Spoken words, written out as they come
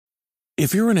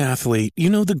If you're an athlete, you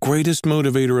know the greatest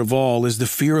motivator of all is the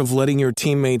fear of letting your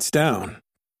teammates down.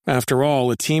 After all,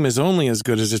 a team is only as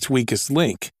good as its weakest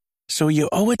link. So you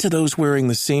owe it to those wearing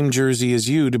the same jersey as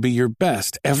you to be your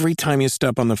best every time you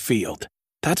step on the field.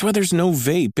 That's why there's no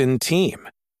vape in team.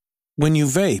 When you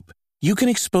vape, you can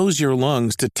expose your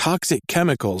lungs to toxic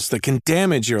chemicals that can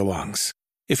damage your lungs.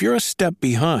 If you're a step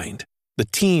behind, the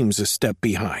team's a step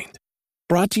behind.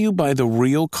 Brought to you by The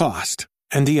Real Cost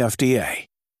and the FDA.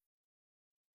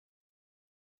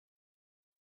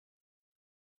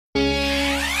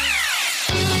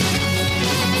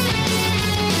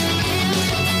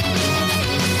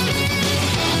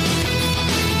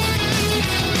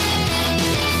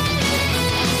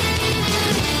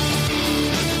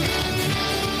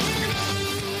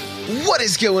 What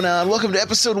is going on? Welcome to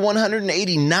episode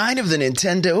 189 of the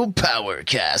Nintendo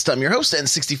Powercast. I'm your host,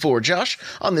 N64 Josh.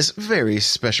 On this very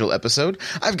special episode,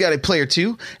 I've got a player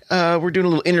two. We're doing a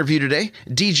little interview today.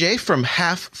 DJ from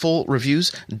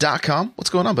HalfFullReviews.com. What's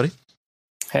going on, buddy?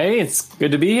 Hey, it's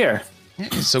good to be here. Yeah,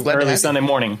 so glad early to have Sunday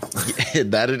morning. Yeah,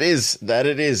 that it is.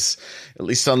 At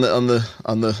least on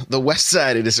the west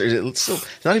side, it's still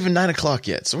not even 9 o'clock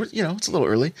yet. So it's a little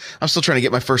early. I'm still trying to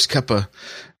get my first cup of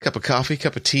coffee,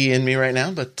 cup of tea in me right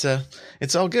now, but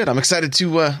it's all good. I'm excited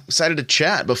to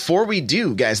chat. Before we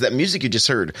do, guys, that music you just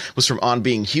heard was from On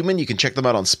Being Human. You can check them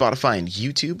out on Spotify and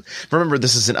YouTube. Remember,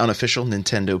 this is an unofficial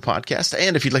Nintendo podcast,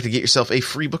 and if you'd like to get yourself a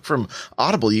free book from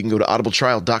Audible, you can go to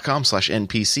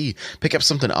audibletrial.com/NPC. Pick up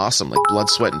something awesome like Blood,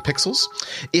 Sweat, and Pixels.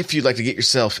 If you'd like to get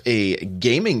yourself a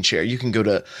gaming chair, you can go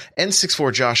to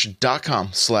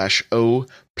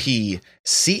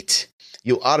n64josh.com/OPSeat.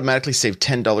 You'll automatically save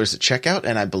 $10 at checkout,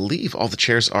 and I believe all the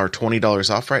chairs are $20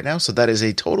 off right now, so that is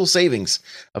a total savings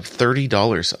of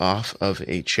 $30 off of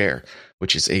a chair,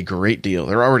 which is a great deal.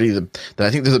 They're already I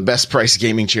think they're the best price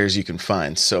gaming chairs you can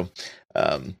find, so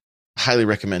highly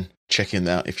recommend checking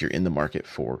them out if you're in the market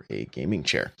for a gaming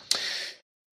chair.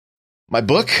 My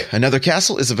book, Another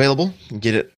Castle, is available. You can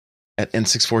get it at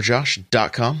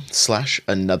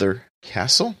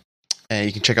n64josh.com/anothercastle. And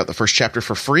you can check out the first chapter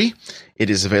for free. It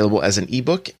is available as an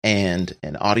ebook and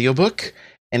an audiobook.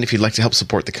 And if you'd like to help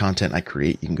support the content I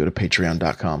create, you can go to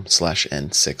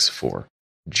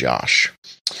patreon.com/n64josh.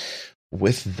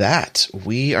 With that,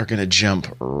 we are going to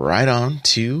jump right on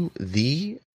to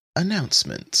the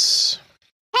announcements.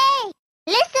 Hey,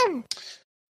 listen!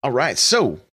 All right,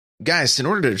 so guys, in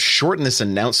order to shorten this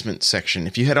announcement section,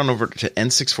 if you head on over to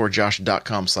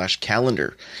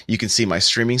n64josh.com/calendar, you can see my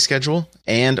streaming schedule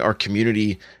and our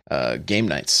community game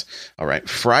nights. All right.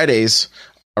 Fridays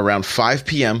around 5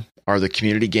 p.m. are the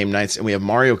community game nights, and we have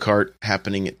Mario Kart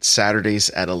happening at Saturdays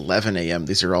at 11 a.m.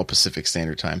 These are all Pacific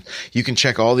Standard Time. You can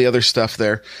check all the other stuff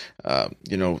there,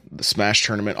 the Smash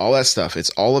Tournament, all that stuff. It's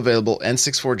all available,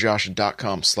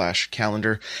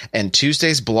 n64josh.com/calendar. And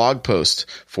Tuesday's blog post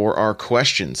for our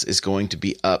questions is going to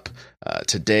be up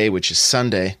today, which is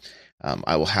Sunday.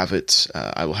 I will have it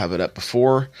up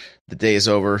before the day is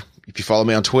over. If you follow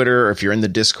me on Twitter or if you're in the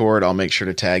Discord, I'll make sure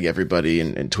to tag everybody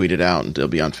and tweet it out, and it'll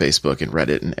be on Facebook and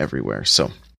Reddit and everywhere.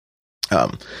 So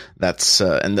that's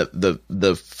and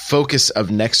the focus of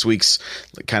next week's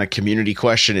kind of community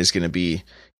question is going to be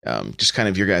just kind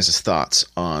of your guys' thoughts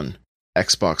on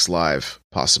Xbox Live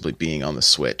possibly being on the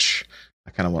Switch.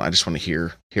 I just want to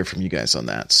hear from you guys on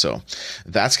that. So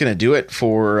that's going to do it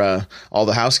for all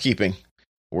the housekeeping.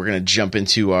 We're going to jump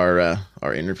into our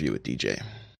interview with DJ.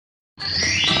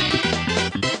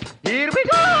 Here we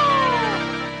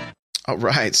go! All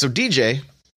right. So DJ.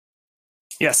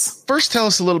 Yes. First, tell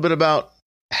us a little bit about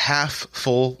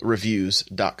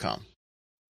halffullreviews.com.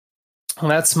 Well,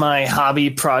 that's my hobby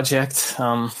project.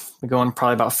 Been going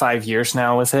probably about 5 years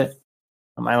now with it.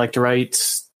 I like to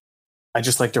write. I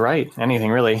just like to write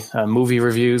anything really. Movie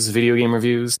reviews, video game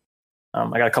reviews.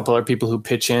 I got a couple other people who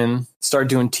pitch in. Started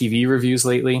doing TV reviews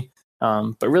lately.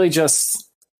 But really just,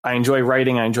 I enjoy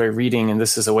writing, I enjoy reading, and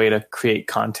this is a way to create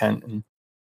content and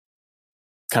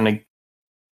kind of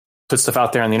put stuff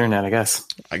out there on the internet, I guess.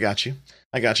 I got you.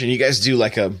 And you guys do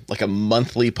like a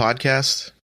monthly podcast?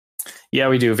 Yeah,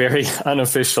 we do. Very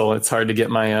unofficial. It's hard to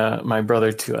get my my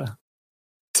brother to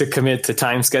commit to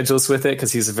time schedules with it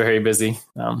because he's very busy.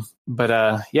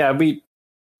 But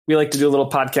we like to do a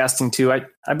little podcasting too. I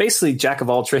basically jack of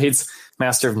all trades,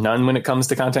 master of none when it comes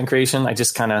to content creation. I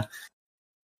just kind of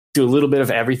do a little bit of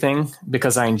everything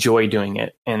because I enjoy doing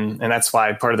it. And that's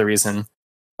why part of the reason,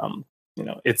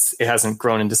 it hasn't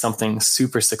grown into something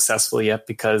super successful yet,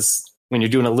 because when you're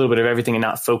doing a little bit of everything and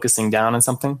not focusing down on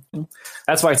something,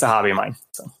 that's why it's a hobby of mine.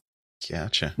 So.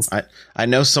 Gotcha. I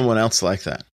know someone else like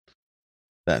that.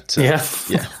 Yeah.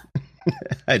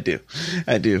 I do.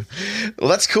 Well,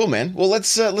 that's cool, man. Well,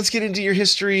 let's get into your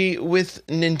history with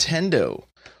Nintendo.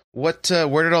 Where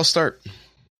did it all start?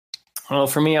 Well,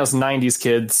 for me, I was a 90s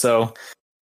kid, so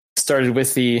started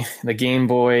with the Game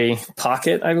Boy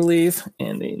Pocket, I believe,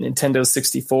 and the Nintendo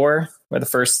 64 were the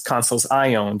first consoles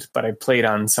I owned, but I played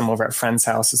on some over at friends'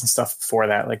 houses and stuff before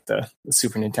that, like the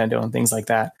Super Nintendo and things like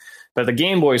that. But the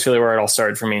Game Boy is really where it all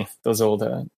started for me. Those old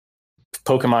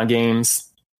Pokemon games.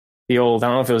 The old, I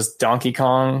don't know if it was Donkey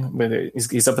Kong, where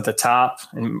he's up at the top,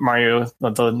 and Mario,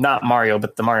 not Mario,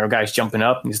 but the Mario guy's jumping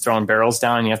up and he's throwing barrels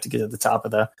down, and you have to get to the top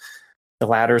of the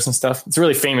ladders and stuff. It's a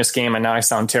really famous game, and now I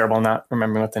sound terrible not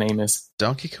remembering what the name is.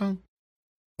 Donkey Kong? Is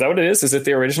that what it is? Is it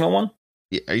the original one?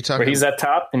 Yeah, are you talking where he's at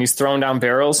top and he's throwing down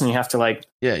barrels and you have to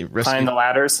climb the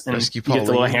ladders and you get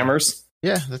the little hammers?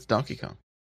 Yeah, that's Donkey Kong.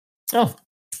 Oh,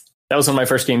 that was one of my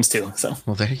first games too. So,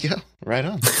 well, there you go. Right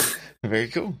on. Very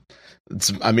cool.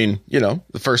 The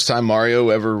first time Mario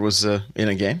ever was in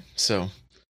a game. So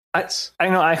I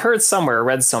know I read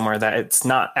somewhere that it's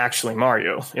not actually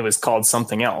Mario. It was called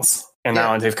something else. And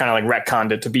now they've kind of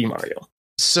retconned it to be Mario.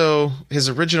 So his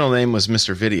original name was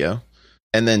Mr. Video,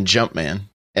 and then Jumpman,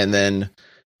 and then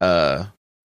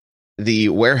the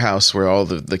warehouse where all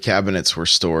the cabinets were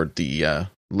stored, the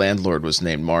landlord was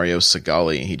named Mario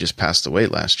Segali. He just passed away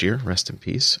last year. Rest in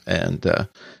peace. And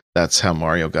that's how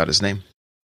Mario got his name.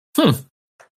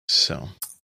 So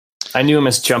I knew him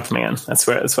as Jumpman. That's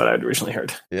what I'd originally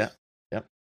heard. Yeah. Yep.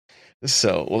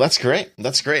 So, well, that's great.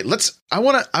 I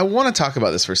want to talk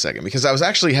about this for a second, because I was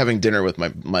actually having dinner with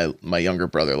my younger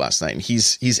brother last night, and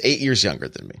he's 8 years younger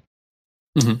than me.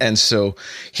 Mm-hmm. And so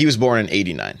he was born in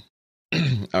 89.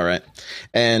 All right.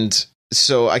 And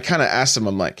so I kind of asked him,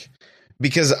 I'm like,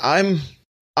 because I'm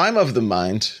of the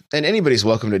mind, and anybody's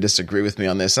welcome to disagree with me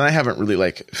on this, and I haven't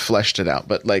really fleshed it out,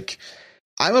 but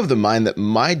I'm of the mind that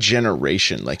my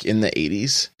generation, in the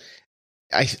 80s,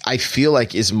 I feel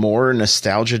is more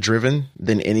nostalgia driven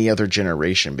than any other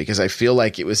generation, because I feel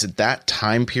like it was at that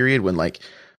time period when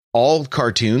all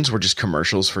cartoons were just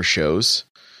commercials for shows,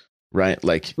 right?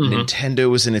 Mm-hmm.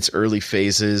 Nintendo was in its early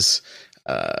phases.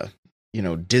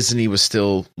 Disney was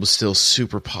still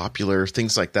super popular,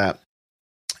 things like that.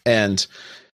 And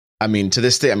to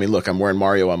this day, look, I'm wearing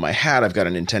Mario on my hat. I've got a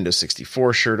Nintendo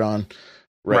 64 shirt on.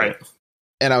 Right.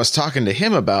 And I was talking to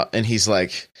him and he's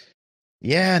like,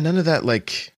 yeah, none of that.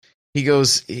 He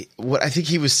goes, what I think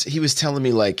he was telling me,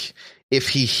 if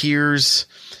he hears,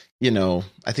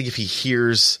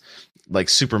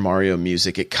 Super Mario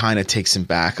music, it kind of takes him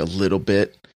back a little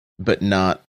bit, but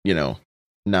not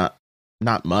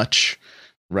much.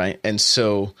 Right. And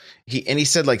so he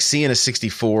said seeing a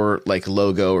 64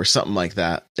 logo or something like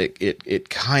that, it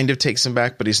kind of takes him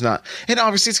back, but he's not. And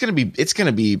obviously it's going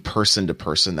to be person to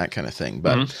person, that kind of thing.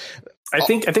 But I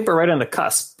think we're right on the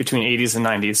cusp between 80s and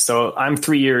 90s. So I'm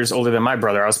 3 years older than my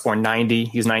brother. I was born 90.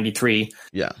 He's 93.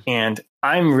 Yeah. And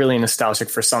I'm really nostalgic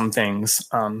for some things,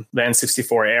 the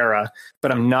N64 era,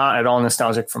 but I'm not at all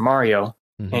nostalgic for Mario.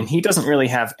 Mm-hmm. And he doesn't really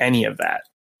have any of that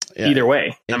either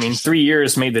way. 3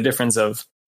 years made the difference of,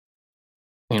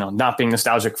 not being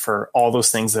nostalgic for all those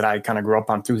things that I kind of grew up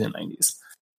on through the 90s.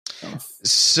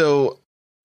 So,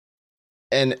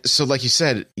 like you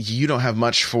said, you don't have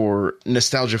much for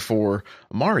nostalgia for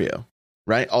Mario,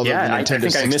 right? Although I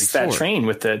think I missed that train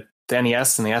with the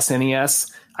NES and the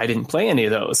SNES. I didn't play any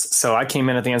of those. So I came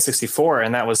in at the N64,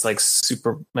 and that was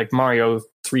super Mario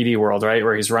 3D World, right?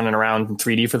 Where he's running around in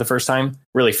 3D for the first time.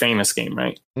 Really famous game,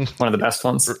 right? One of the best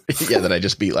ones. Yeah, that I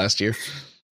just beat last year.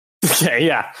 Okay,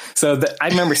 yeah. So I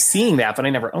remember seeing that, but I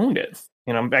never owned it.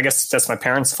 I guess that's my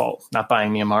parents' fault, not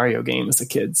buying me a Mario game as a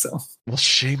kid. So, well,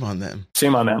 shame on them.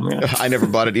 Shame on them. Yeah. I never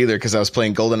bought it either because I was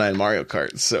playing GoldenEye and Mario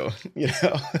Kart. So,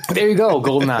 There you go,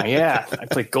 GoldenEye. Yeah, I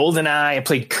played GoldenEye. I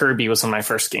played Kirby. Was one of my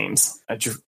first games. I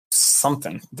drew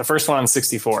something. The first one on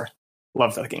 64.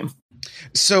 Loved that game.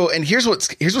 So, and here's what's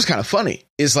kind of funny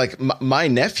is my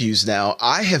nephews now.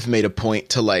 I have made a point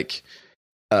to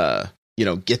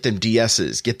get them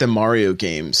DSs, get them Mario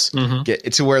games, get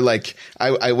it to where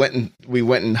we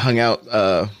went and hung out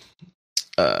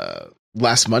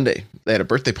last Monday. They had a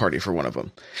birthday party for one of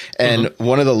them, and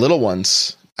one of the little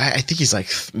ones, I think he's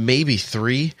maybe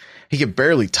 3. He could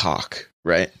barely talk,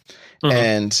 right?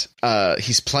 And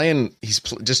he's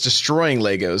just destroying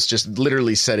Legos, just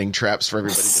literally setting traps for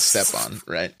everybody to step on,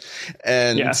 right?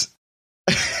 And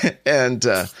and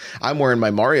I'm wearing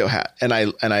my Mario hat, and I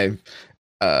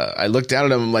looked down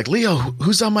at him. I'm like, Leo,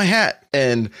 who's on my hat?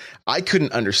 And I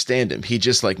couldn't understand him. He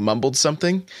just mumbled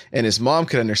something, and his mom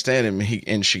could understand him.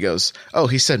 And she goes, oh,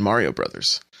 he said Mario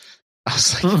Brothers. I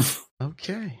was like,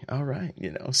 Okay. All right.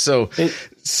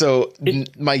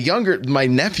 My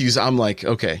nephews, I'm like,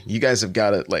 okay, you guys have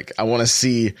got it. Like, I want to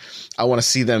see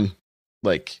them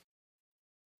like,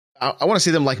 I want to see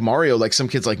them like Mario, like some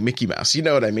kids like Mickey Mouse. You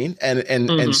know what I mean?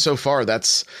 And so far,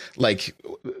 that's like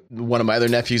one of my other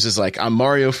nephews is like, I'm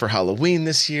Mario for Halloween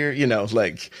this year,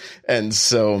 and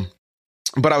so,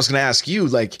 but I was going to ask you,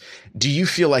 like, do you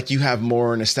feel like you have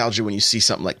more nostalgia when you see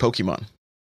something like Pokemon?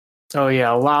 Oh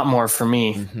yeah, a lot more for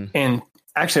me. Mm-hmm. And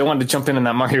actually, I wanted to jump in on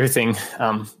that Mario thing.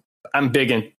 I'm big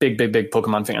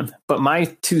Pokemon fan, but my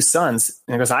two sons,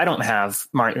 because I don't have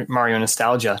Mario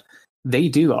nostalgia, they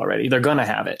do already. They're going to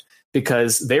have it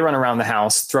because they run around the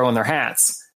house throwing their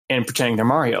hats and pretending they're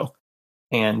Mario.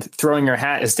 And throwing your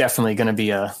hat is definitely going to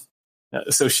be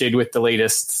associated with the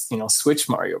latest, Switch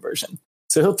Mario version.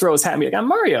 So he'll throw his hat and be like, I'm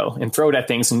Mario, and throw it at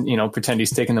things and, pretend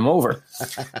he's taking them over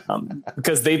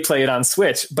because they play it on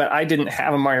Switch. But I didn't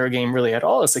have a Mario game really at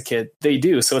all as a kid. They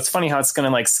do. So it's funny how it's going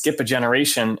to like skip a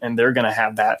generation and they're going to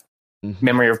have that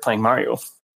memory of playing Mario.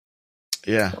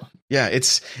 Yeah. Yeah.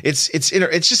 It's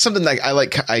just something that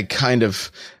I kind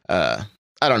of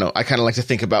like to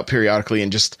think about periodically,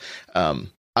 and just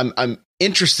I'm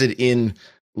interested in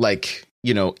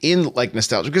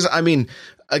nostalgia, because I mean,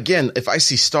 again, if I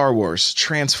see Star Wars,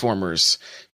 Transformers,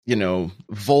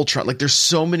 Voltron, like there's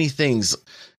so many things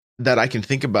that I can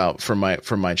think about from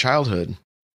my childhood,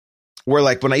 where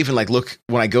like when I even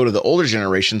when I go to the older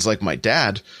generations, like my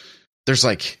dad, there's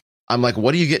like, I'm like,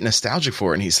 what do you get nostalgic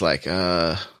for? And he's like,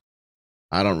 I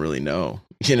don't really know,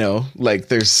 like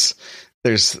there's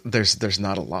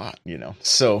not a lot,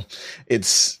 so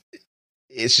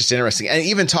it's just interesting. And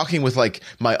even talking with like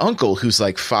my uncle, who's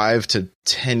like 5 to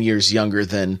 10 years younger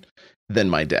than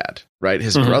my dad, right?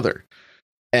 His brother.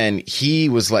 And he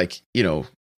was like,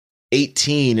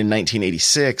 18 in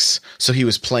 1986. So he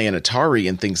was playing Atari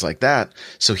and things like that.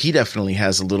 So he definitely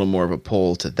has a little more of a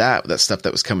pull to that stuff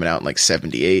that was coming out in like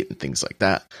 78 and things like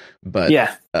that. But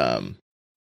yeah,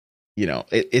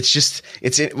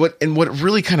 what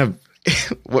really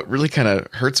kind of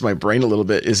hurts my brain a little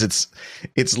bit is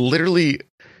it's literally,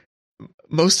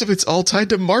 most of it's all tied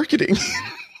to marketing.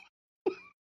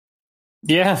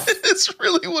 Yeah. It's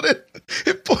really what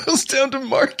it boils down to,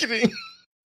 marketing.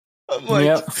 I'm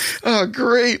like, Oh,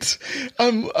 great.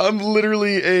 I'm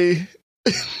literally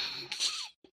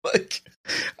like,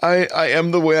 I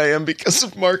am the way I am because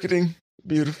of marketing.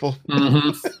 Beautiful.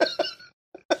 Mm-hmm.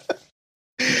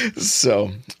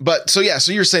 So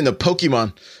you're saying the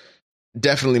Pokemon,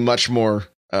 definitely much more.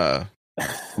 I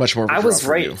was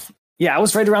right. You. Yeah, I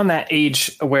was right around that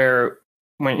age where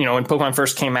when Pokemon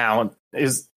first came out,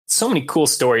 is so many cool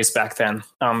stories back then.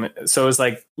 So it was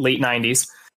like late 90s,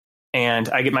 and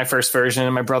I get my first version,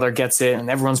 and my brother gets it, and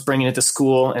everyone's bringing it to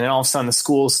school, and then all of a sudden the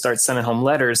schools start sending home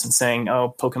letters and saying,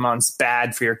 "Oh, Pokemon's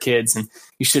bad for your kids, and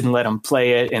you shouldn't let them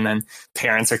play it." And then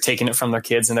parents are taking it from their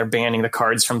kids, and they're banning the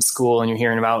cards from school, and you're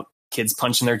hearing about kids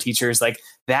punching their teachers. Like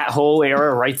that whole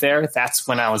era right there, that's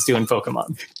when I was doing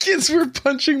Pokemon. Kids were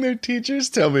punching their teachers?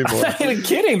 Tell me more. I'm not even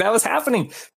kidding. That was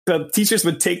happening. The teachers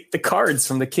would take the cards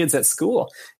from the kids at school.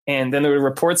 And then there were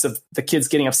reports of the kids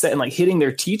getting upset and like hitting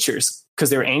their teachers because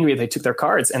they were angry they took their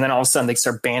cards. And then all of a sudden they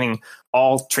start banning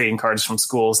all trading cards from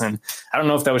schools. And I don't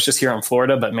know if that was just here in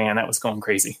Florida, but man, that was going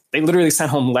crazy. They literally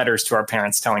sent home letters to our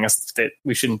parents telling us that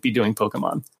we shouldn't be doing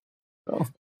Pokemon.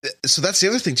 So that's the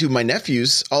other thing too. My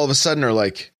nephews all of a sudden are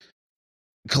like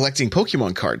collecting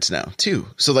Pokemon cards now too.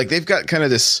 So like they've got kind of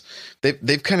this,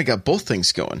 they've kind of got both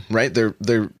things going, right? They're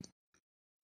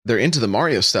into the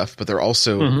Mario stuff, but they're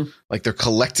also like they're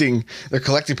collecting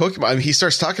Pokemon. I mean, he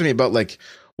starts talking to me about like,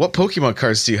 what Pokemon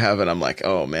cards do you have? And I'm like,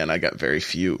 oh man, I got very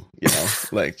few,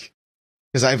 like,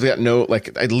 because I've got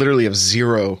I literally have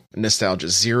zero nostalgia,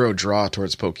 zero draw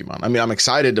towards Pokemon. I mean, I'm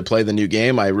excited to play the new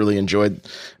game. I really enjoyed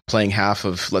playing half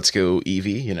of Let's Go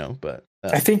Eevee, but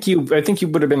I think you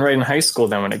would have been right in high school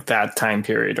then when that time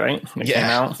period, right? When it came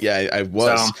out. Yeah, I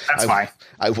was. So that's why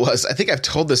I was. I think I've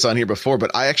told this on here before,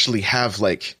 but I actually have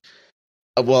like,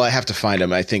 well, I have to find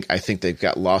them. I think they've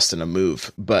got lost in a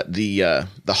move. But the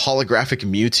holographic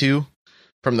Mewtwo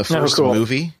from the first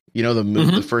movie,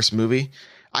 the first movie.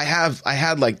 I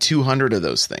had like 200 of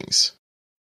those things.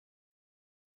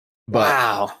 But,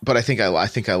 wow. But I think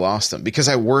I lost them because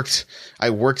I worked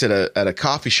at a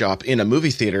coffee shop in a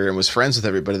movie theater and was friends with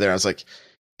everybody there. I was like,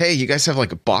 "Hey, you guys have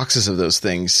like boxes of those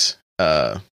things.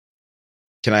 Can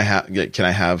I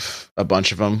have a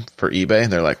bunch of them for eBay?"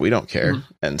 And they're like, "We don't care."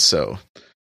 And so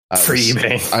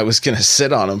eBay, I was going to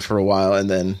sit on them for a while, and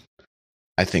then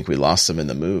I think we lost them in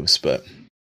the moves. But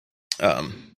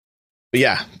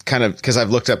yeah, kind of, because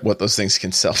I've looked up what those things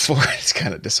can sell for. It's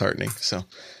kind of disheartening. So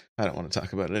I don't want to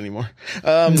talk about it anymore.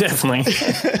 Definitely.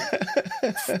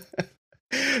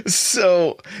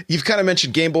 So you've kind of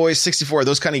mentioned Game Boy, 64. Are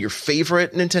those kind of your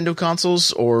favorite Nintendo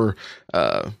consoles, or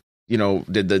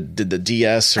did the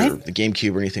DS or the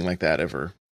GameCube or anything like that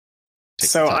ever?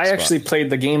 So I actually played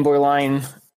the Game Boy line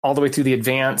all the way through the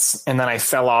Advance, and then I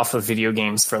fell off of video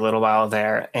games for a little while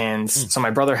there. And so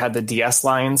my brother had the DS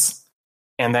lines,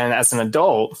 and then as an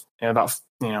adult, about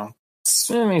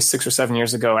maybe 6 or 7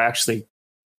 years ago,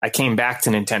 I came back to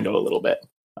Nintendo a little bit.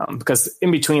 Because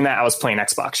in between that, I was playing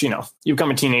Xbox. You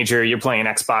become a teenager, you're playing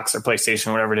Xbox or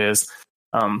PlayStation, whatever it is,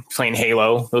 playing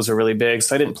Halo. Those are really big.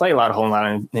 So I didn't play a whole lot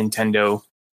of Nintendo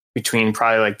between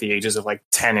probably like the ages of like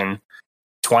 10 and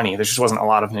 20. There just wasn't a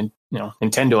lot of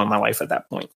Nintendo in my life at that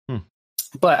point.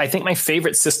 But I think my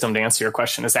favorite system, to answer your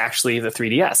question, is actually the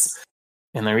 3DS.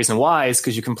 And the reason why is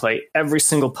because you can play every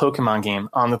single Pokemon game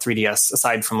on the 3DS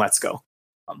aside from Let's Go.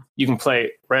 You can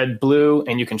play Red, Blue,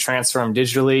 and you can transfer them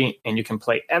digitally, and you can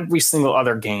play every single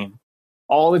other game,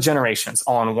 all the generations,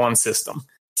 all on one system.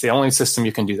 It's the only system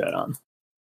you can do that on.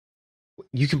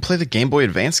 You can play the Game Boy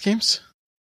Advance games?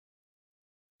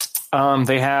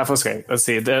 They have, let's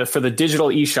see, for the digital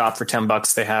eShop for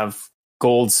 $10, they have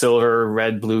gold, silver,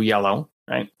 red, blue, yellow,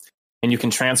 right? And you can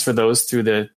transfer those through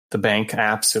the bank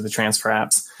apps or the transfer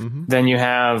apps. Mm-hmm. Then you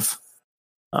have,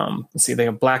 they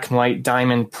have black and white,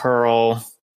 diamond, pearl.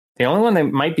 The only one they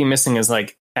might be missing is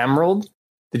like Emerald,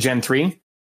 the Gen 3.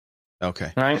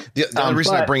 Okay. Right? The only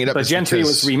reason I bring it up is Gen 3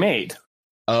 was remade.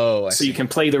 Oh, so you can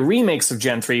play the remakes of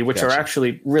Gen 3, which are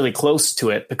actually really close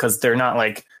to it because they're not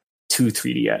like too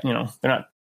 3D yet. They're not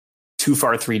too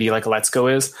far 3D like a Let's Go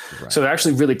is. Right. So they're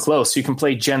actually really close. So you can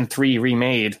play Gen 3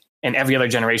 remade, and every other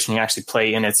generation you actually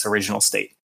play in its original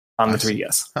state on the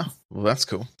 3DS. Oh, well, that's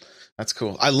cool. That's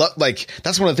cool. I love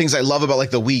that's one of the things I love about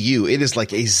like the Wii U. It is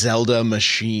like a Zelda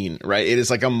machine, right? It is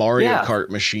like a Mario Kart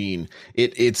machine.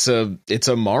 It's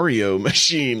a Mario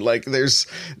machine. Like there's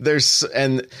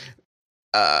and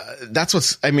that's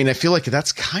what's. I mean, I feel like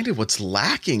that's kind of what's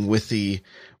lacking with the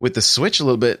Switch a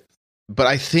little bit. But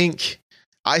I think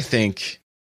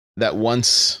that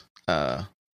once now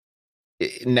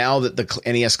that the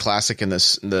NES Classic and the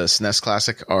SNES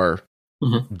Classic are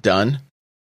done,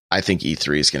 I think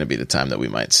E3 is going to be the time that we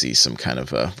might see some kind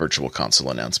of a virtual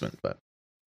console announcement. But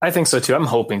I think so too. I'm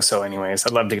hoping so anyways.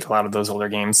 I'd love to get a lot of those older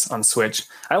games on Switch.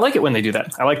 I like it when they do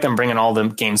that. I like them bringing all the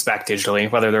games back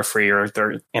digitally, whether they're free or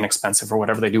they're inexpensive or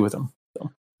whatever they do with them. So.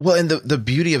 Well, and the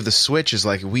beauty of the Switch is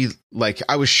I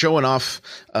was showing off,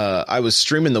 I was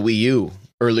streaming the Wii U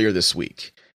earlier this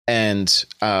week, and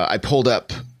I pulled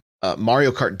up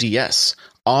Mario Kart DS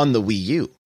on the Wii U.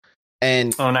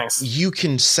 And nice. You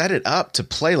can set it up to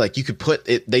play. Like you could put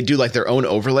it, they do like their own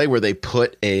overlay where they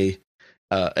put a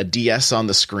DS on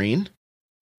the screen,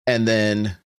 and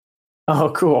then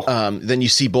cool. Then you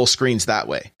see both screens that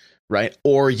way, right?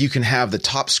 Or you can have the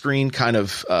top screen kind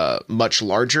of much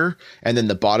larger, and then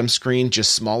the bottom screen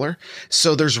just smaller.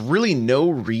 So there's really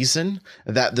no reason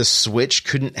that the Switch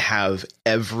couldn't have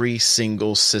every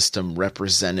single system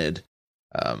represented,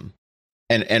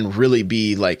 and really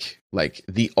be like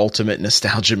the ultimate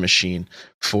nostalgia machine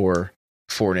for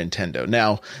Nintendo.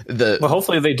 Now,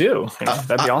 hopefully they do.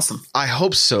 That'd be awesome. I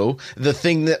hope so. The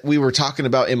thing that we were talking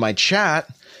about in my chat,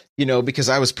 because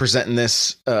I was presenting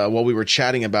this while we were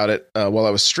chatting about it while I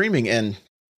was streaming,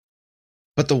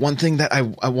 but the one thing that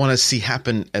I want to see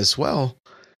happen as well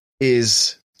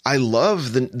is I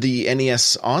love the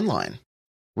NES Online,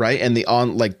 right? And the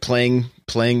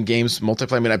playing games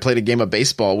multiplayer. I mean, I played a game of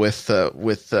baseball with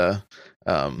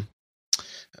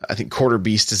I think Quarter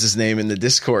Beast is his name in the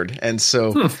Discord. And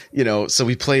so, so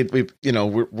we've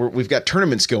got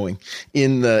tournaments going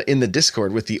in the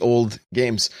Discord with the old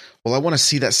games. Well, I want to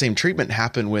see that same treatment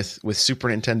happen with Super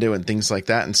Nintendo and things like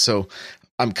that. And so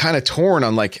I'm kind of torn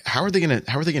on how are they going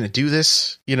to do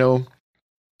this?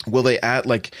 Will they add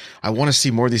I want to see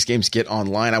more of these games get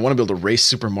online. I want to be able to race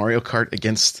Super Mario Kart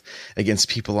against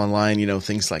people online,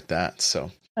 things like that. So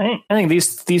I think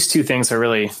these two things are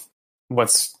really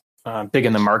what's big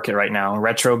in the market right now: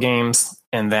 retro games,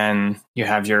 and then you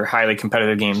have your highly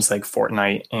competitive games like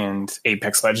Fortnite and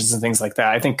Apex Legends and things like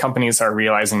that. I think companies are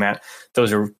realizing that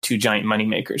those are two giant money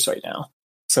makers right now.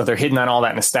 So they're hitting on all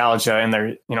that nostalgia, and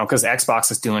they're, because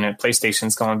Xbox is doing it,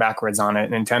 PlayStation's going backwards on it,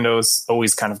 Nintendo's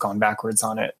always kind of gone backwards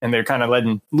on it, and they're kind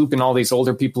of looping all these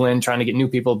older people in, trying to get new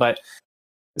people. But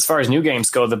as far as new games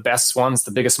go, the best ones,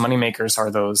 the biggest money makers are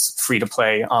those free to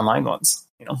play online ones,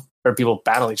 where people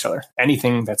battle each other.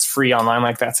 Anything that's free online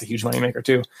like that's a huge moneymaker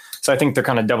too. So I think they're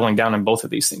kind of doubling down on both of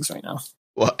these things right now.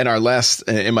 Well, in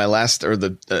my last or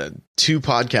the 2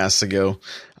 podcasts ago,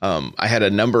 I had a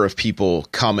number of people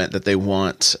comment that they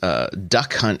want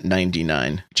Duck Hunt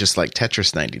 99, just like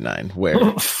Tetris 99,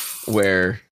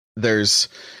 where there's,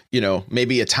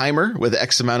 maybe a timer with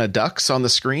X amount of ducks on the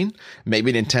screen.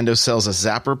 Maybe Nintendo sells a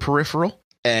zapper peripheral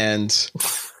and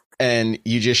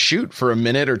you just shoot for a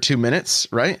minute or 2 minutes,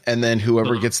 right? And then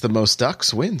whoever gets the most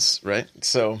ducks wins, right?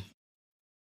 So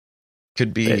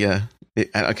could be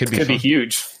it could be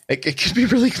huge. It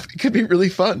could be really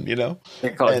fun, They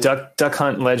call it Duck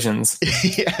Hunt Legends.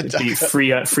 Yeah, it'd be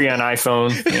free on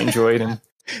iPhone, Android, and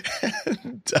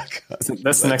Duck Hunt.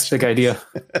 That's the next big idea.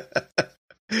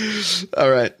 All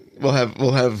right, we'll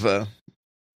have.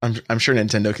 I'm sure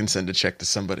Nintendo can send a check to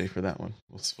somebody for that one.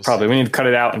 We'll probably we need to cut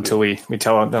it out until we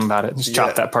tell them about it. Just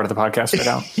chop that part of the podcast right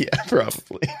out. Yeah,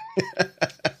 probably.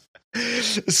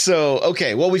 So,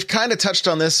 okay. Well, we've kind of touched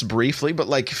on this briefly, but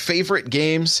like favorite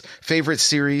games, favorite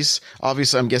series,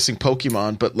 obviously I'm guessing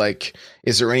Pokemon, but like,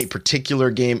 is there any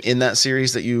particular game in that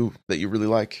series that you really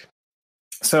like?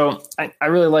 So I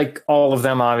really like all of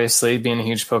them, obviously, being a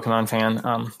huge Pokemon fan.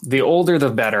 The older, the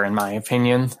better, in my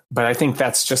opinion, but I think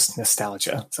that's just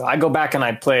nostalgia. So I go back and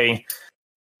I'm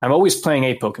always playing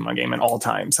a Pokemon game at all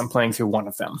times. I'm playing through one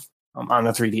of them. On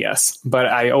the 3DS, but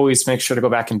I always make sure to go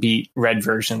back and beat red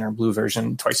version or blue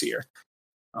version twice a year.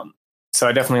 So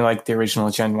I definitely like the original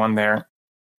Gen 1 there.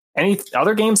 Any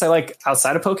other games I like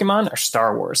outside of Pokemon are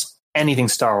Star Wars. Anything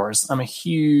Star Wars. I'm a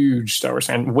huge Star Wars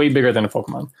fan, way bigger than a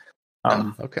Pokemon.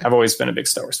 Okay. I've always been a big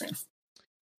Star Wars fan.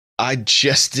 I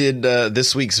just did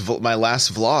this week's my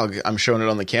last vlog. I'm showing it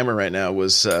on the camera right now.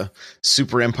 Was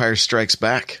Super Empire Strikes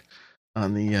Back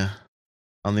on the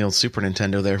old Super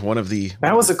Nintendo there.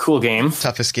 That was a cool game.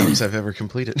 Toughest games I've ever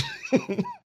completed.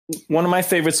 One of my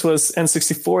favorites was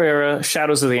N64 era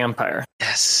Shadows of the Empire.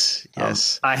 Yes.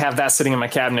 I have that sitting in my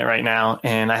cabinet right now,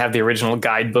 and I have the original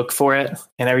guidebook for it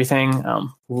and everything.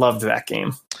 Loved that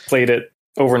game. Played it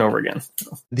over and over again.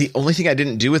 The only thing I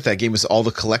didn't do with that game was all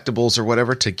the collectibles or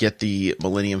whatever to get the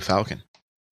Millennium Falcon.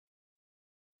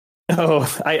 Oh,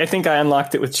 I think I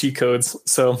unlocked it with cheat codes.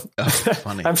 So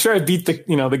funny. I'm sure I beat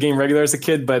the game regular as a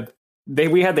kid, but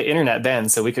we had the internet then,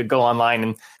 so we could go online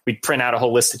and we'd print out a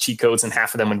whole list of cheat codes, and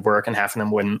half of them would work and half of them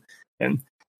wouldn't, and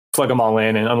plug them all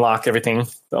in and unlock everything.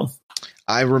 So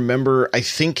I remember, I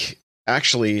think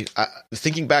actually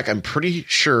thinking back, I'm pretty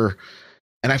sure,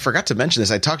 and I forgot to mention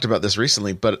this, I talked about this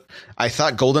recently, but I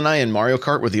thought GoldenEye and Mario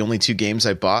Kart were the only 2 games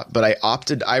I bought, but I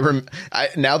opted,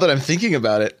 now that I'm thinking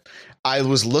about it, I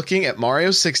was looking at Mario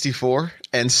 64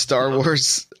 and Star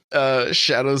Wars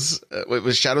Shadows.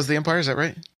 Was Shadows of the Empire? Is that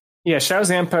right? Yeah, Shadows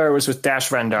of the Empire was with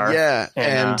Dash Rendar. Yeah,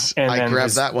 and I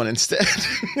grabbed that one instead.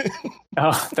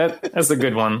 Oh, that's a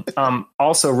good one.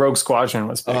 Also, Rogue Squadron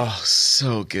was big. Oh,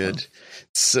 so good.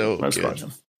 So Rogue good.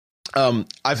 Squadron.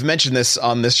 I've mentioned this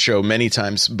on this show many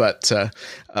times, but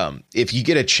if you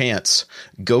get a chance,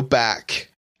 go back,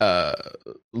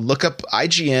 look up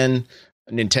IGN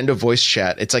Nintendo voice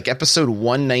chat. It's like episode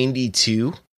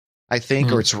 192, I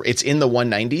think, or it's in the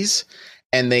 190s,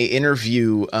 and they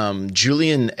interview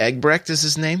Julian Egbrecht is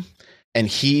his name, and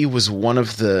he was one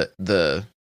of the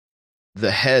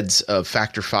heads of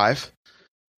Factor 5,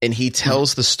 and he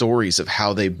tells the stories of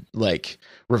how they like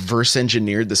reverse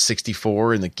engineered the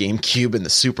 64 and the GameCube and the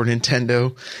Super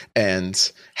Nintendo,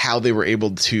 and how they were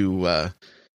able to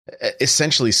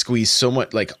essentially squeeze so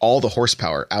much, like all the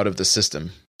horsepower out of the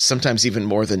system. Sometimes even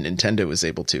more than Nintendo was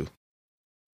able to.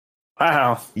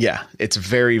 Wow. Yeah, it's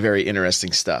very, very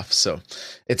interesting stuff. So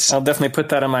I'll definitely put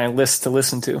that on my list to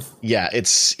listen to. Yeah,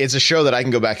 it's a show that I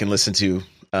can go back and listen to.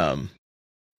 I've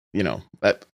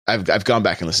gone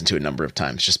back and listened to it a number of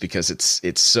times just because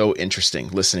it's so interesting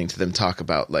listening to them talk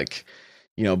about, like,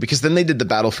 because then they did the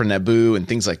Battle for Naboo and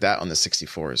things like that on the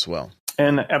 64 as well.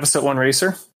 And Episode 1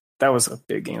 Racer, that was a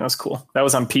big game. That was cool. That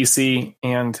was on PC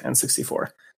and N64.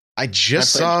 I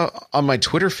just saw on my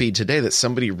Twitter feed today that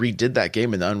somebody redid that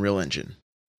game in the Unreal Engine.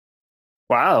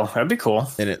 Wow, that'd be cool.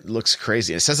 And it looks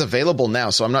crazy. It says available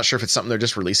now, so I'm not sure if it's something they're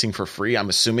just releasing for free. I'm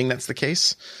assuming that's the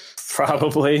case.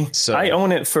 Probably. So I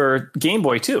own it for Game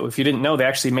Boy too. If you didn't know, they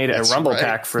actually made it a Rumble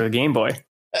pack for the Game Boy.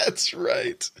 That's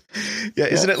right. Yeah,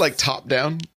 isn't it like top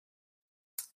down?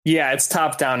 Yeah, it's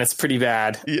top down. It's pretty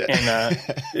bad. Yeah.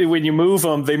 And when you move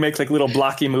them, they make like little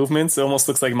blocky movements. It almost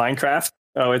looks like Minecraft.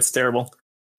 Oh, it's terrible.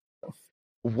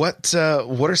 What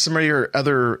are some of your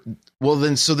other? Well,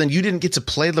 then you didn't get to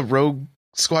play the Rogue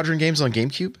Squadron games on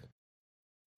GameCube?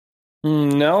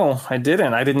 No, I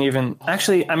didn't. I didn't even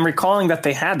actually. I'm recalling that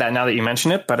they had that now that you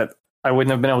mention it, but I wouldn't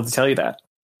have been able to tell you that.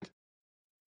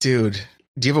 Dude,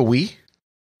 do you have a Wii?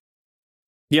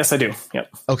 Yes, I do.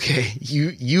 Yep. Okay,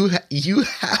 you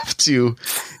have to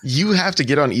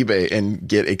get on eBay and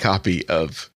get a copy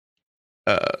of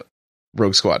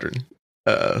Rogue Squadron.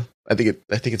 I think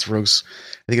it's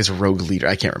Rogue Leader.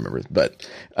 I can't remember, but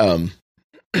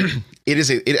it is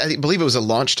I believe it was a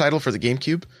launch title for the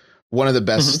GameCube. One of the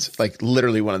best, like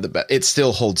literally one of the best. It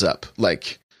still holds up.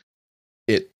 Like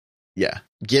it, yeah.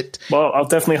 Well, I'll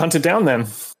definitely hunt it down then.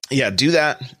 Yeah, do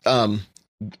that.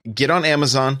 Get on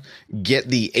Amazon, get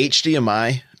the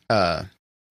HDMI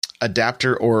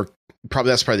adapter, or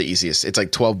that's probably the easiest. It's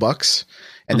like $12,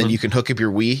 and then you can hook up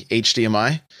your Wii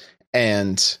HDMI,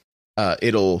 and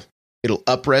it'll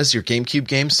up-res your GameCube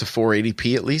games to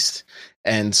 480p at least,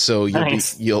 and so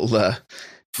you'll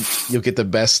get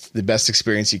the best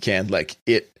experience you can. Like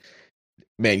it,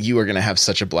 man, you are gonna have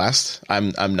such a blast.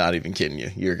 I'm not even kidding you.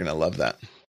 You're gonna love that.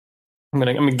 I'm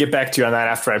gonna get back to you on that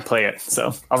after I play it.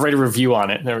 So I'll write a review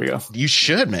on it. There we go. You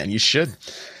should, man. You should.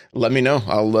 Let me know.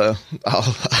 I'll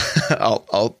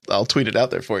tweet it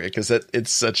out there for you because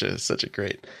it's such a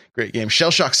great game.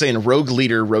 Shellshock saying Rogue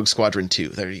Leader, Rogue Squadron 2.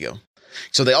 There you go.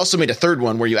 So they also made a third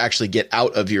one where you actually get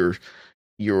out of you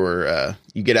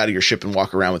get out of your ship and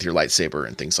walk around with your lightsaber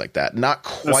and things like that. Not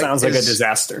quite. That sounds like a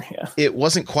disaster. Yeah. It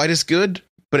wasn't quite as good,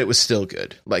 but it was still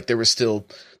good. Like there were still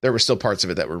parts of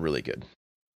it that were really good.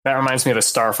 That reminds me of the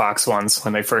Star Fox ones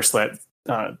when they first let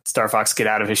Star Fox get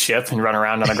out of his ship and run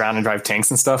around on the ground and drive tanks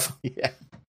and stuff.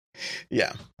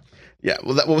 Yeah.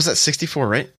 Well, what was that? 64,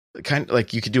 right? Kind of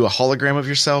like you could do a hologram of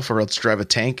yourself, or else drive a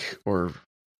tank, or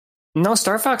no.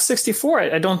 Star Fox 64.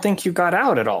 I don't think you got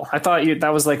out at all. I thought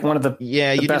that was like one of the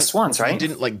best ones, right? You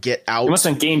didn't like get out. It must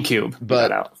have been GameCube.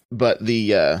 But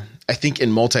the I think in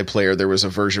multiplayer there was a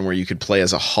version where you could play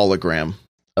as a hologram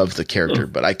of the character,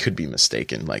 but I could be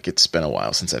mistaken. Like it's been a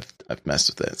while since I've messed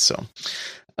with it. So,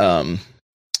 but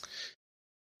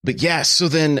yeah, so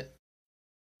then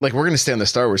like we're going to stay on the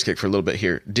Star Wars kick for a little bit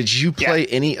here. Did you play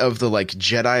any of the like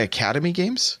Jedi Academy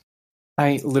games?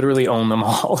 I literally own them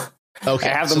all. Okay.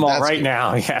 I have them all right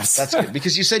now. Yes. That's good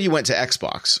because you said you went to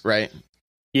Xbox, right?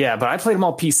 Yeah, but I played them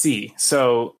all PC.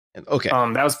 So okay.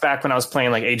 That was back when I was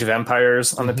playing like Age of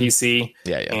Empires on the PC.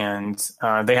 Yeah. And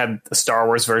they had a Star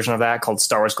Wars version of that called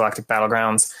Star Wars Galactic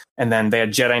Battlegrounds. And then they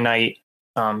had Jedi Knight,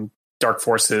 Dark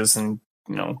Forces, and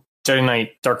Jedi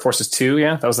Knight Dark Forces 2.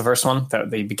 Yeah, that was the first one that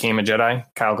they became a Jedi,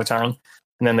 Kyle Katarn.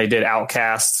 And then they did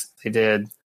Outcast. They did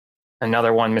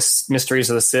another one, Mysteries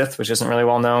of the Sith, which isn't really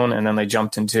well known. And then they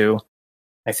jumped into,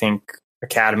 I think,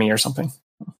 Academy or something.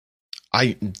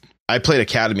 I played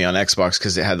Academy on Xbox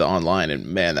because it had the online, and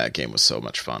man, that game was so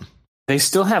much fun. They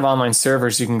still have online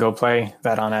servers you can go play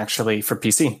that on actually for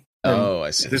PC. Oh,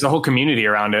 I see. There's a whole community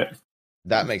around it.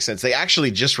 That makes sense. They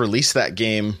actually just released that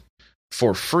game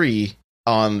for free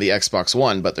on the Xbox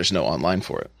One, but there's no online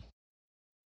for it.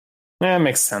 Yeah, it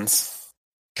makes sense.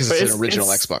 Because it's an original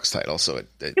Xbox title, so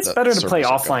it's better to play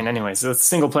offline anyways. The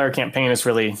single player campaign is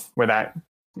really where that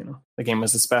the game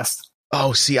was its best.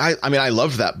 Oh, see, I mean, I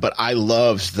loved that, but I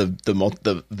loved the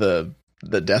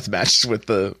death matches with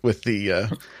the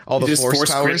all the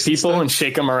force powers people and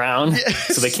shake them around,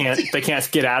 so they can't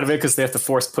get out of it because they have to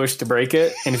force push to break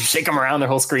it. And if you shake them around, their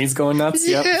whole screen's going nuts.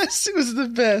 Yes, it was the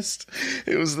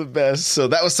best. So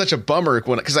that was such a bummer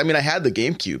because I mean, I had the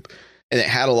GameCube and it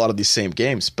had a lot of these same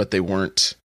games, but they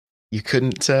weren't. You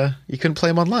couldn't play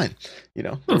them online.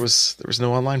 There was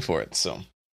no online for it. So.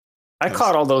 I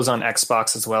caught all those on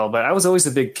Xbox as well, but I was always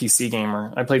a big PC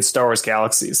gamer. I played Star Wars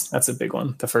Galaxies. That's a big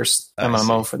one. The first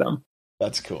MMO for them.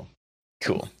 That's cool.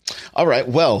 All right.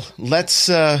 Well, let's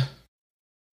we're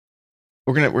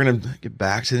gonna get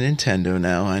back to Nintendo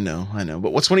now. I know.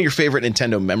 But what's one of your favorite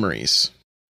Nintendo memories?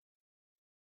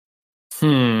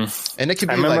 And it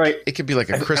could be like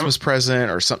a Christmas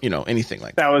present or something, anything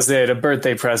like that. That was it, a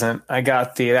birthday present. I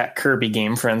got that Kirby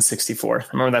game for N64. I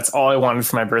remember that's all I wanted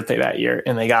for my birthday that year,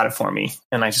 and they got it for me,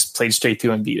 and I just played straight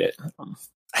through and beat it.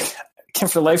 I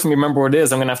can't for the life of me remember what it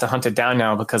is. I'm going to have to hunt it down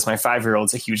now because my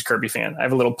 5-year-old's a huge Kirby fan. I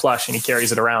have a little plush, and he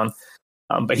carries it around.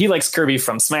 But he likes Kirby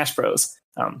from Smash Bros.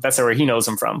 That's where he knows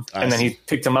him from. And then he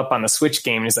picked him up on the Switch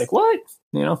game, and he's like, what?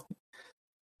 So.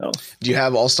 Do you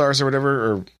have All-Stars or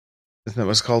whatever, or... Isn't that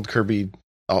what's called Kirby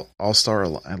All-Star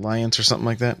Alliance or something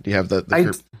like that? Do you have the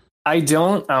I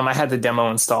don't. I had the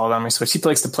demo installed on my Switch. He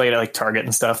likes to play it at like Target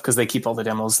and stuff because they keep all the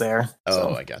demos there.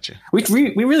 Oh, I got you.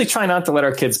 We really try not to let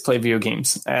our kids play video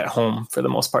games at home for the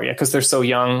most part, because they're so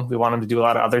young. We want them to do a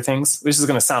lot of other things. This is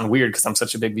going to sound weird because I'm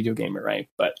such a big video gamer, right?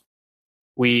 But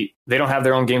they don't have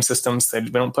their own game systems. We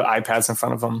don't put iPads in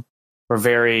front of them. We're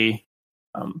very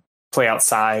play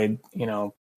outside,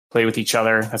 play with each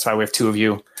other. That's why we have 2 of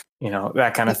you.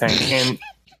 That kind of thing. And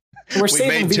We're We saving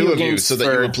made video two of you games so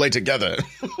that you would play together.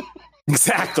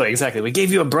 Exactly. We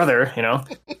gave you a brother,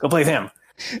 go play with him.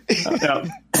 No.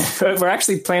 We're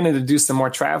actually planning to do some more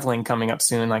traveling coming up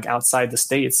soon, like outside the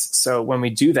States. So when we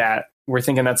do that, we're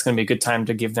thinking that's going to be a good time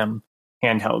to give them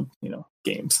handheld,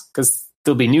 games, because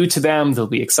they'll be new to them. They'll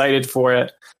be excited for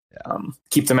it.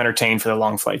 Keep them entertained for the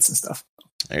long flights and stuff.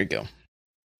 There you go.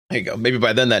 Maybe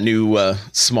by then that new,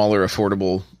 smaller,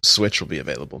 affordable Switch will be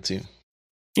available too.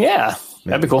 Yeah,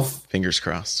 that'd be cool. Fingers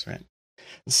crossed, right?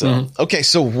 So, okay.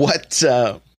 So what's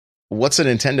a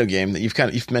Nintendo game that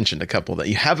you've mentioned a couple that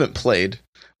you haven't played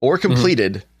or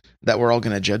completed that we're all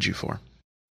going to judge you for?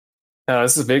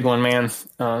 This is a big one, man.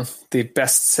 The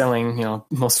best-selling,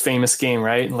 most famous game,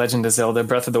 right? Legend of Zelda: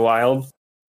 Breath of the Wild.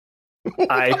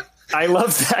 I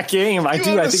love that game. I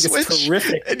do. I think Switch, it's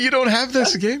terrific. And you don't have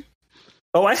this game?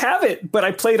 Oh, I have it, but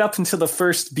I played up until the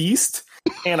first beast,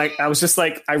 and I was just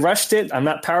like, I rushed it. I'm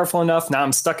not powerful enough. Now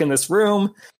I'm stuck in this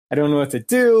room. I don't know what to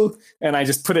do, and I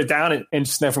just put it down and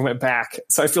just never went back.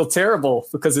 So I feel terrible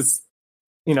because it's,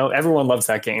 everyone loves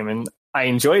that game, and I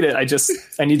enjoyed it.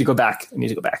 I need to go back.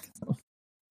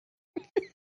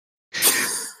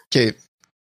 Okay,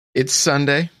 it's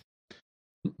Sunday.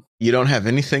 You don't have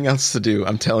anything else to do.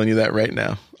 I'm telling you that right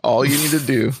now. All you need to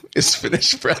do is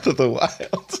finish Breath of the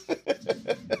Wild.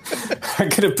 I'm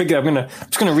gonna pick it up. I'm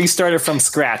just gonna restart it from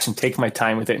scratch and take my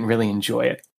time with it and really enjoy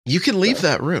it. You can leave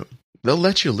that room. They'll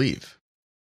let you leave.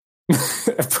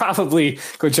 Probably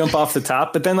go jump off the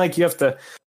top, but then you have to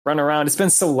run around. It's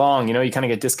been so long, you kind of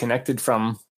get disconnected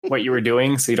from what you were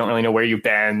doing, so you don't really know where you've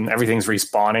been. Everything's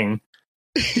respawning.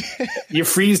 You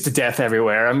freeze to death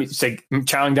everywhere. I'm just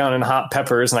chowing down on hot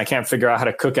peppers, and I can't figure out how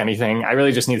to cook anything. I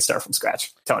really just need to start from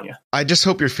scratch. I'm telling you. I just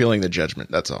hope you're feeling the judgment.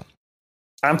 That's all.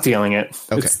 I'm feeling it.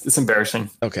 Okay. It's embarrassing.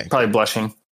 Okay. Probably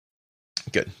blushing.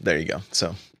 Good. There you go.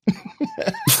 So.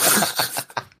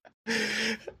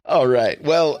 All right.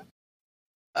 Well,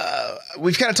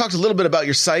 we've kind of talked a little bit about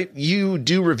your site. You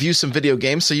do review some video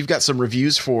games, so you've got some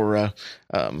reviews for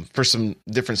some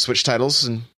different Switch titles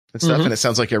and stuff. And it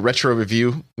sounds like a retro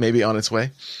review maybe on its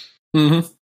way. And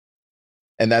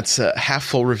that's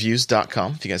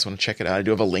halffullreviews.com if you guys want to check it out. I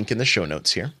do have a link in the show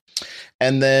notes here.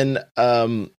 And then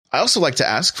I also like to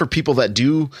ask for people that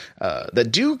do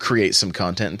create some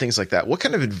content and things like that. What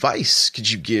kind of advice could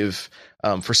you give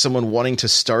for someone wanting to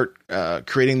start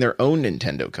creating their own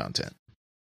Nintendo content?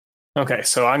 Okay,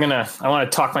 so I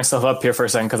want to talk myself up here for a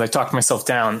second because I talked myself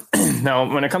down.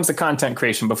 Now, when it comes to content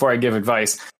creation, before I give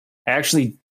advice, I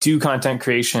actually do content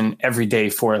creation every day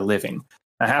for a living.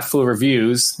 A Half Full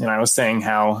Reviews, and I was saying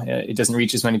how it doesn't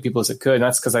reach as many people as it could. And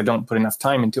that's because I don't put enough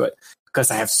time into it,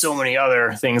 because I have so many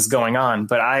other things going on.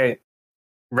 But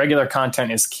regular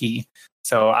content is key.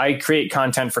 So I create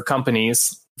content for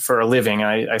companies for a living.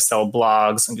 I sell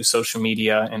blogs and do social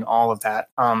media and all of that.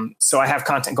 So I have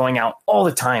content going out all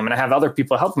the time, and I have other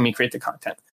people helping me create the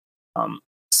content.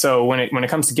 So when it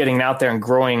comes to getting out there and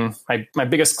growing, my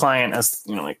biggest client has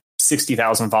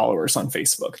 60,000 followers on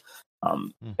Facebook,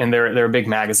 and they're a big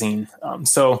magazine.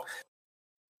 So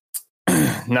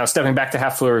now stepping back to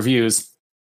Half Full Reviews,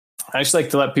 I just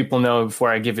like to let people know before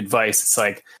I give advice. It's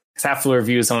like Half Full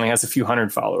Reviews only has a few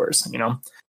hundred followers.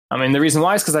 The reason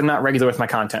why is because I'm not regular with my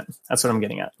content. That's what I'm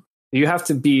getting at. You have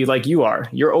to be like you are.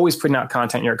 You're always putting out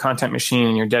content. You're a content machine,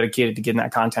 and you're dedicated to getting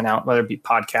that content out, whether it be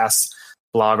podcasts,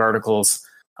 blog articles,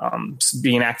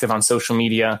 being active on social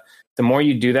media. The more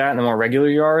you do that and the more regular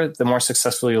you are, the more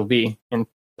successful you'll be. And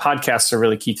podcasts are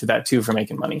really key to that too, for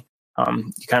making money.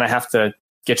 You kind of have to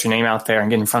get your name out there and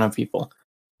get in front of people.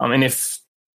 And if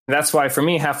that's why for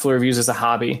me, Half Full Reviews is a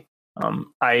hobby.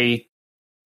 I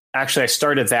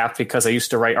started that because I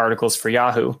used to write articles for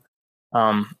Yahoo.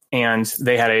 And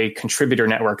they had a contributor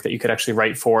network that you could actually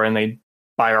write for, and they'd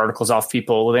buy articles off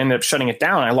people. Well, they ended up shutting it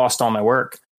down. I lost all my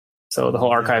work. So the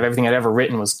whole archive, everything I'd ever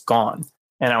written was gone.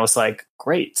 And I was like,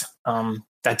 great.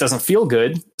 That doesn't feel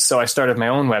good. So I started my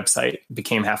own website,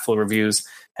 became Half Full Reviews.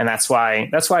 And that's why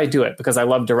I do it, because I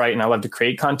love to write and I love to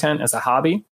create content as a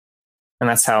hobby. And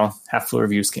that's how Half Full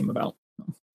Reviews came about.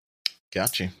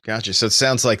 Gotcha. So it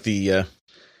sounds like the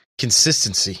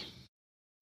consistency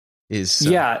is...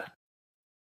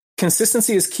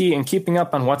 Consistency is key in keeping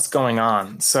up on what's going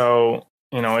on. So,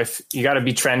 if you got to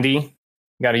be trendy,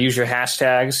 you got to use your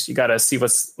hashtags, you got to see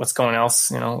what's going else,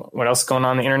 what else is going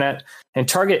on the internet, and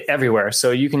target everywhere.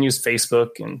 So you can use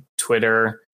Facebook and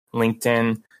Twitter,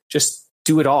 LinkedIn, just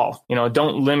do it all.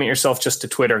 Don't limit yourself just to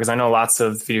Twitter, because I know lots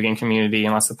of video game community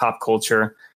and lots of pop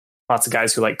culture, lots of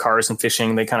guys who like cars and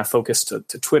fishing, they kind of focus to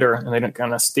Twitter, and they don't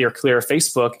kind of steer clear of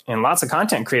Facebook. And lots of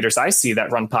content creators I see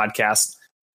that run podcasts,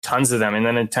 tons of them in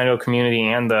the Nintendo community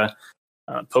and the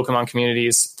Pokemon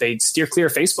communities. They steer clear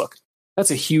of Facebook.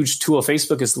 That's a huge tool.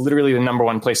 Facebook is literally the number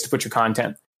one place to put your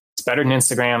content. It's better than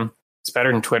Instagram. It's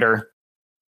better than Twitter.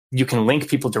 You can link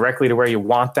people directly to where you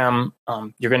want them.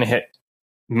 You're going to hit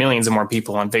millions of more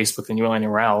people on Facebook than you will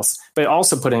anywhere else, but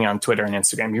also putting it on Twitter and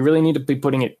Instagram. You really need to be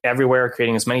putting it everywhere,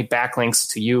 creating as many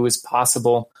backlinks to you as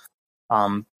possible.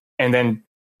 And then,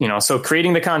 so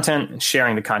creating the content and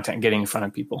sharing the content, getting in front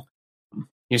of people.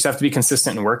 You just have to be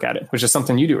consistent and work at it, which is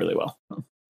something you do really well.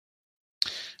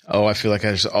 Oh, I feel like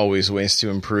there's always ways to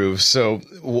improve. So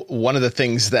one of the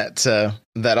things that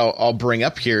I'll bring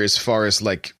up here as far as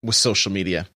like with social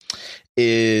media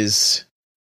is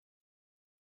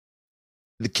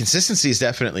the consistency is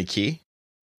definitely key,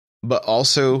 but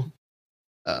also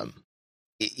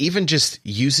even just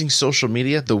using social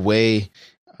media the way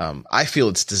I feel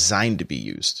it's designed to be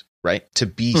used, right? To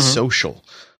be social,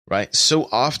 right? So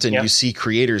often you see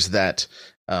creators that,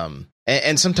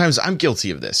 and sometimes I'm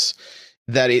guilty of this,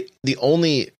 that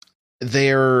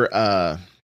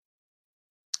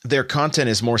their content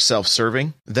is more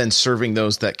self-serving than serving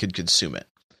those that could consume it,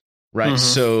 right?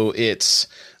 So it's,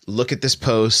 look at this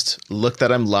post, look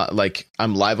that I'm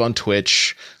live on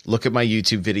Twitch, look at my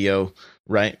YouTube video,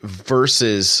 right?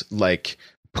 Versus like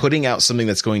putting out something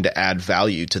that's going to add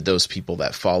value to those people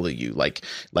that follow you, like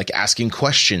asking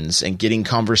questions and getting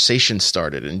conversations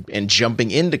started and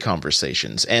jumping into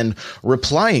conversations and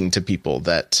replying to people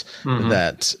that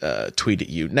tweet at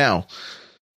you. Now,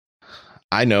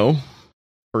 I know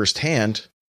firsthand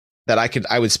that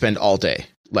I would spend all day.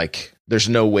 Like, there's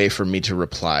no way for me to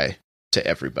reply to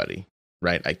everybody,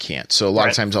 right? I can't. So a lot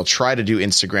of times I'll try to do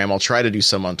Instagram. I'll try to do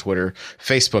some on Twitter.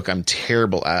 Facebook, I'm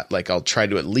terrible at. Like, I'll try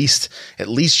to at least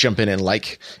jump in and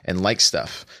like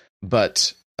stuff.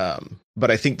 But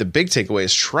I think the big takeaway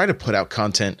is try to put out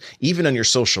content, even on your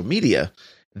social media,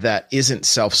 that isn't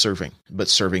self-serving, but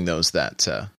serving those that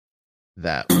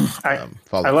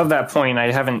follow. I love that point.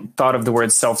 I haven't thought of the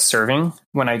word self-serving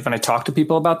when I talk to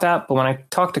people about that, but when I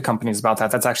talk to companies about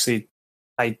that, that's actually,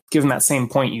 I give them that same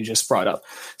point you just brought up.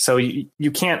 So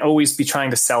you can't always be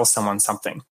trying to sell someone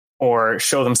something or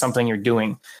show them something you're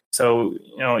doing. So,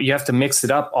 you have to mix it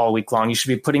up all week long. You should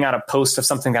be putting out a post of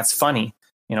something that's funny,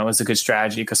 is a good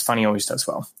strategy because funny always does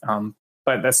well.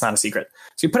 But that's not a secret.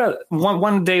 So you put out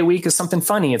one day a week is something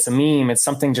funny. It's a meme. It's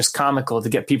something just comical to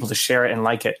get people to share it and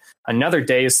like it. Another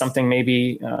day is something,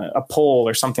 maybe a poll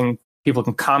or something people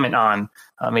can comment on,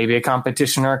 maybe a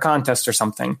competition or a contest or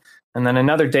something. And then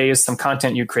another day is some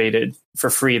content you created for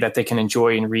free that they can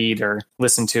enjoy and read or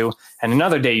listen to. And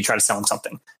another day you try to sell them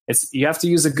something. You have to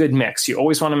use a good mix. You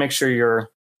always want to make sure you're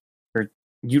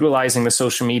utilizing the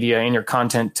social media in your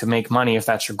content to make money. If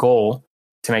that's your goal,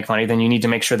 to make money, then you need to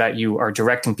make sure that you are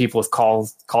directing people with call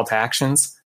to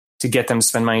actions to get them to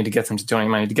spend money, to get them to donate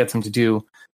money, to get them to do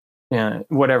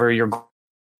whatever your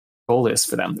goal is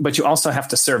for them. But you also have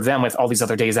to serve them with all these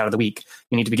other days out of the week.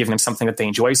 You need to be giving them something that they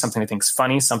enjoy, something they think is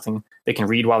funny, something they can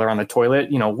read while they're on the toilet,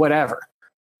 whatever.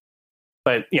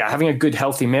 But yeah, having a good,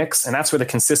 healthy mix, and that's where the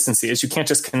consistency is. You can't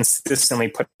just consistently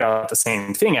put out the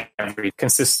same thing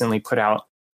consistently put out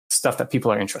stuff that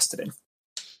people are interested in.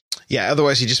 Yeah,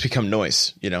 otherwise you just become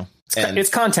noise, And it's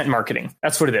content marketing.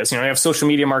 That's what it is. You have social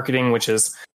media marketing, which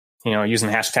is, using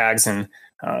hashtags and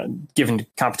giving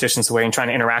competitions away and trying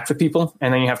to interact with people.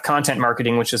 And then you have content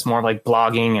marketing, which is more like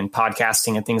blogging and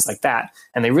podcasting and things like that.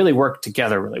 And they really work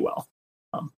together really well.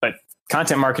 But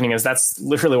content marketing that's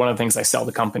literally one of the things I sell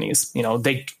to companies.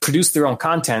 They produce their own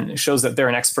content. It shows that they're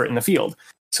an expert in the field.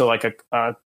 So like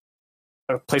a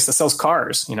place that sells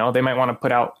cars, they might want to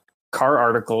put out car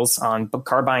articles on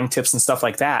car buying tips and stuff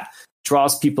like that.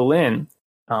 Draws people in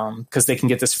because they can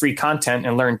get this free content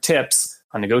and learn tips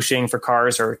on negotiating for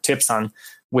cars or tips on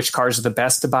which cars are the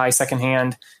best to buy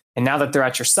secondhand. And now that they're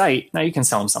at your site, now you can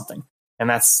sell them something. And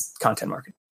that's content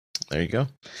marketing. There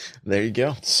you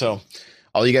go. So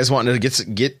all you guys want to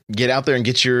get out there and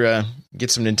get your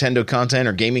get some Nintendo content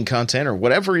or gaming content or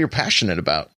whatever you're passionate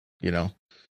about,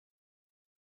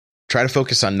 try to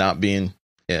focus on not being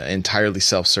entirely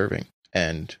self-serving,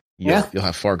 and you'll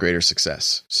have far greater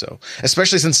success. So,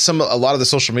 especially since a lot of the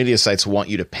social media sites want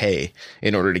you to pay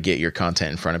in order to get your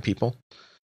content in front of people,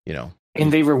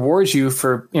 And they reward you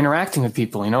for interacting with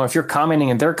people. If you're commenting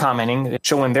and they're commenting,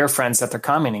 showing their friends that they're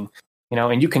commenting,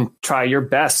 and you can try your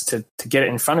best to get it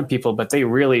in front of people, but they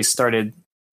really started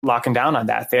locking down on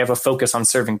that. They have a focus on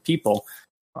serving people,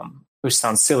 which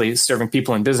sounds silly, serving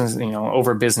people in business,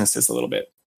 over businesses a little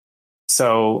bit.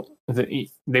 So they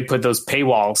put those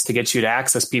paywalls to get you to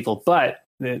access people, but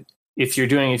if you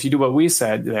do what we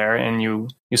said there, and you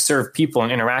serve people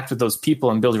and interact with those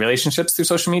people and build relationships through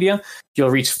social media, you'll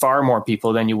reach far more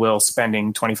people than you will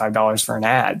spending $25 for an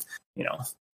ad. There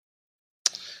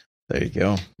you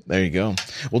go. There you go.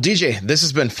 Well, DJ, this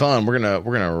has been fun. We're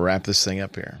gonna wrap this thing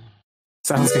up here.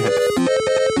 Sounds good.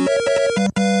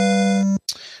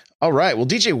 All right. Well,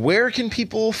 DJ, where can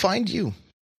people find you?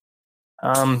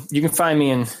 You can find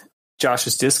me in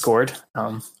Josh's Discord.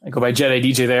 I go by Jedi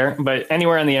DJ there, but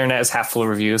anywhere on the internet is Half Full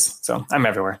Reviews. So I'm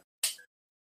everywhere.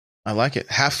 I like it.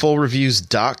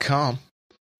 HalfFullReviews.com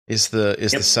is the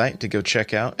site to go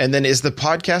check out. And then is the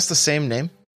podcast the same name?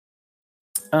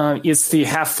 It's the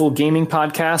Half Full Gaming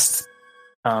Podcast,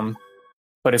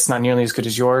 but it's not nearly as good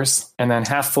as yours. And then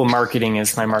Half Full Marketing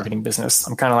is my marketing business.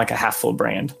 I'm kind of like a Half Full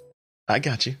brand. I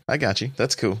got you.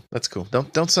 That's cool.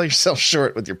 Don't sell yourself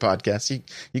short with your podcast.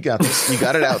 You got this. You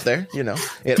got it out there.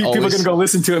 People are going to go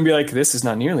listen to it and be like, this is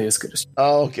not nearly as good as.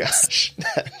 Oh gosh.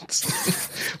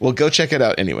 Well, go check it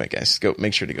out anyway, guys. Go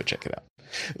make sure to go check it out.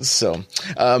 So,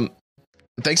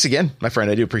 thanks again, my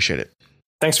friend. I do appreciate it.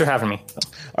 Thanks for having me. All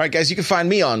right, guys, you can find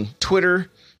me on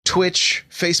Twitter, Twitch,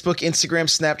 Facebook, Instagram,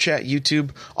 Snapchat,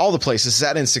 YouTube, all the places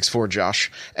at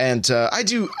N64Josh. And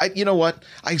you know what?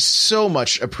 I so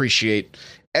much appreciate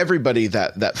everybody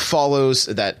that follows,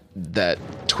 that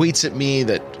tweets at me,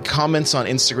 that comments on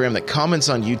Instagram, that comments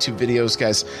on YouTube videos,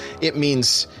 guys. It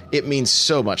means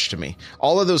so much to me.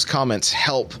 All of those comments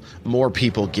help more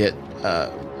people get,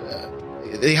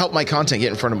 they help my content get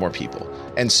in front of more people.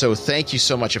 And so thank you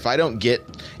so much. If I don't get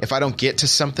to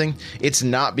something, it's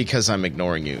not because I'm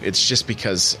ignoring you. It's just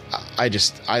because I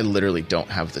literally don't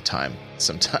have the time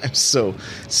sometimes. So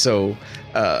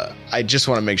I just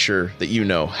want to make sure that you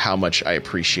know how much I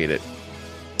appreciate it,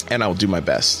 and I'll do my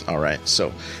best. All right.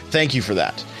 So thank you for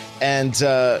that. And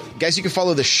guys, you can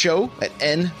follow the show at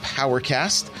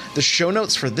NPowercast. The show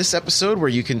notes for this episode, where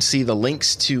you can see the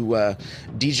links to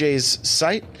DJ's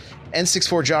site,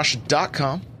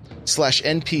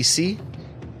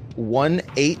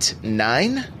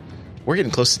 n64josh.com/NPC189. We're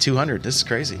getting close to 200. This is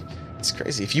crazy. It's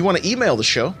crazy. If you want to email the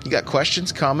show, you got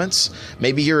questions, comments,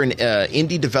 maybe you're an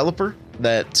indie developer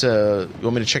that you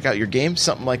want me to check out your game,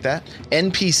 something like that,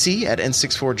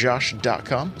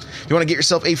 npc@n64josh.com. If you want to get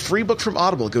yourself a free book from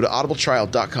Audible, go to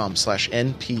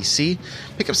audibletrial.com/npc.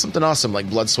 Pick up something awesome like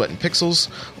Blood, Sweat, and Pixels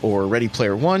or Ready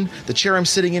Player One. The chair I'm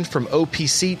sitting in from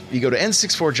OPC, you go to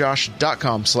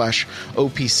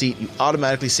n64josh.com/OPC. You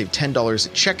automatically save $10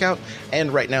 at checkout,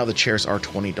 and right now the chairs are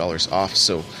 $20 off,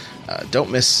 so don't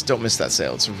miss that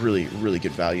sale. It's a really, really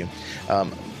good value.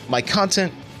 My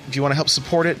content, if you want to help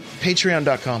support it,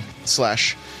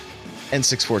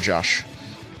 patreon.com/N64Josh.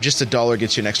 Just $1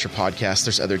 gets you an extra podcast.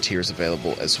 There's other tiers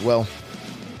available as well.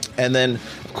 And then,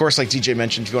 of course, like DJ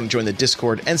mentioned, if you want to join the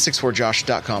Discord,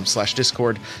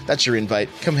 n64josh.com/Discord. That's your invite.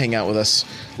 Come hang out with us.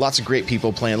 Lots of great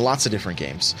people playing lots of different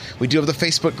games. We do have the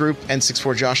Facebook group,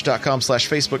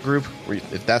 n64josh.com/Facebook group,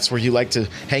 if that's where you like to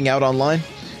hang out online.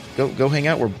 Go hang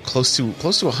out. We're close to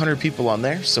 100 people on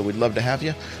there, so we'd love to have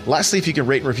you. Lastly, if you can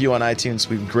rate and review on iTunes,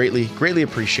 we greatly, greatly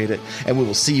appreciate it. And we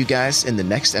will see you guys in the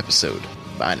next episode.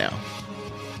 Bye now.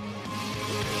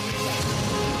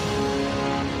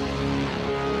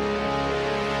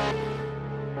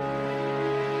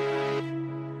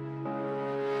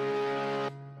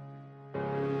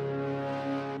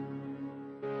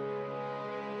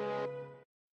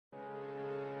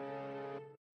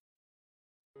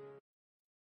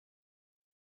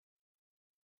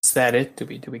 Is that it? Do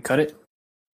we cut it?